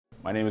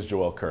My name is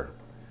Kerr.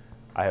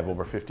 I have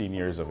over 15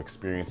 years of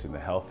experience in the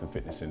health and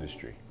fitness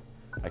industry.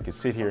 I could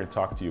sit here and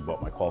talk to you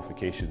about my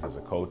qualifications as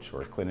a coach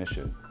or a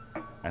clinician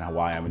and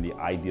why I'm the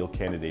ideal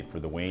candidate for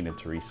the Wayne and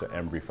Theresa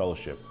Embry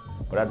Fellowship,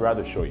 but I'd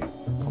rather show you.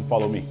 Come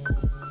follow me.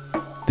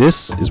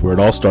 This is where it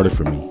all started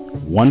for me.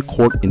 One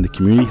court in the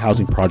community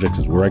housing projects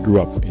is where I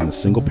grew up in a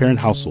single-parent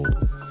household.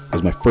 It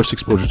was my first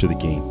exposure to the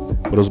game,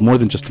 but it was more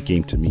than just a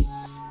game to me.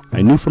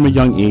 I knew from a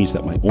young age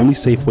that my only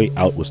safe way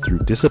out was through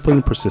discipline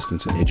and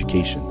persistence in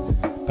education.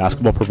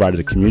 Basketball provided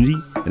a community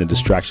and a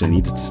distraction I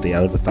needed to stay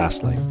out of the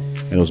fast life,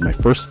 and it was my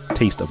first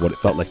taste of what it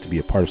felt like to be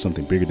a part of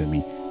something bigger than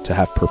me, to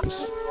have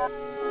purpose.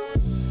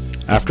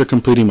 After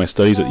completing my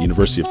studies at the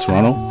University of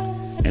Toronto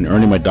and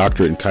earning my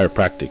doctorate in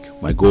chiropractic,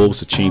 my goal was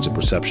to change the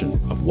perception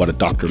of what a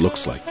doctor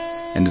looks like,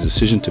 and the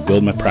decision to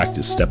build my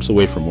practice steps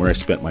away from where I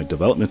spent my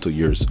developmental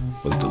years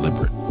was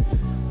deliberate.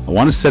 I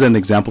want to set an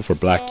example for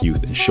Black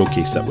youth and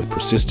showcase that with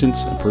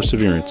persistence and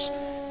perseverance,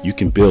 you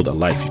can build a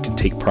life you can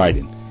take pride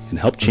in and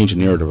help change the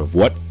narrative of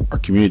what our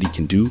community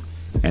can do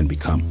and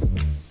become.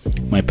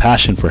 My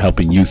passion for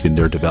helping youth in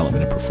their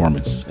development and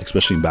performance,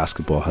 especially in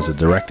basketball, has a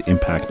direct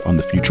impact on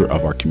the future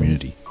of our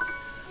community.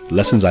 The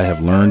lessons I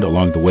have learned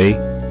along the way,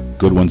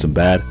 good ones and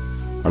bad,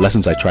 are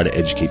lessons I try to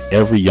educate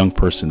every young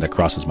person that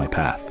crosses my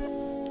path.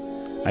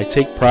 I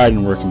take pride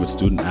in working with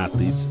student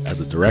athletes as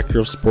the Director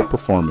of Sport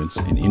Performance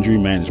and Injury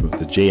Management with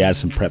the J.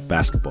 Addison Prep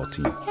basketball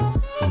team.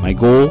 My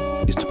goal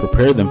is to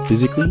prepare them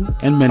physically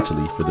and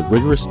mentally for the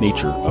rigorous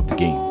nature of the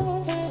game.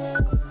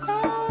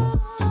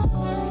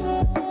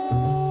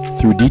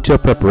 Through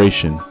detailed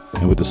preparation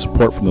and with the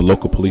support from the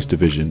local police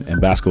division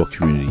and basketball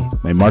community,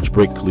 my March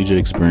Break collegiate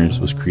experience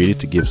was created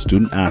to give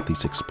student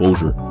athletes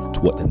exposure to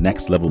what the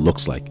next level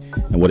looks like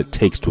and what it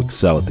takes to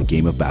excel at the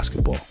game of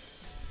basketball.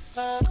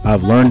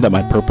 I've learned that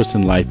my purpose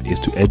in life is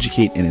to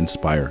educate and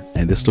inspire,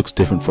 and this looks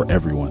different for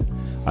everyone.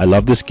 I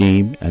love this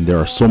game, and there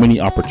are so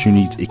many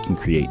opportunities it can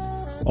create.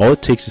 All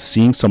it takes is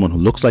seeing someone who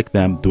looks like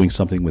them doing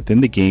something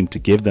within the game to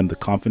give them the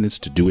confidence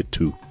to do it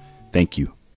too. Thank you.